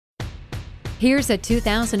Here's a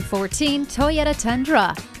 2014 Toyota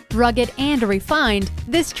Tundra. Rugged and refined,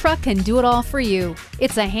 this truck can do it all for you.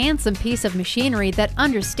 It's a handsome piece of machinery that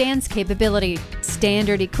understands capability.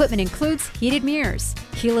 Standard equipment includes heated mirrors,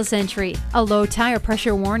 keyless entry, a low tire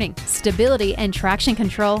pressure warning, stability and traction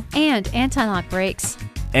control, and anti-lock brakes.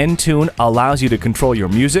 N-Tune allows you to control your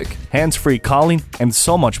music, hands-free calling, and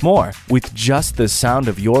so much more with just the sound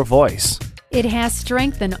of your voice. It has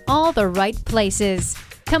strength in all the right places.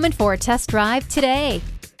 Come in for a test drive today.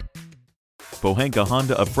 Pohanka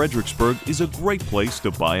Honda of Fredericksburg is a great place to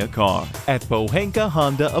buy a car at Pohanka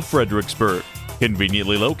Honda of Fredericksburg,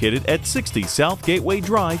 conveniently located at 60 South Gateway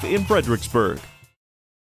Drive in Fredericksburg.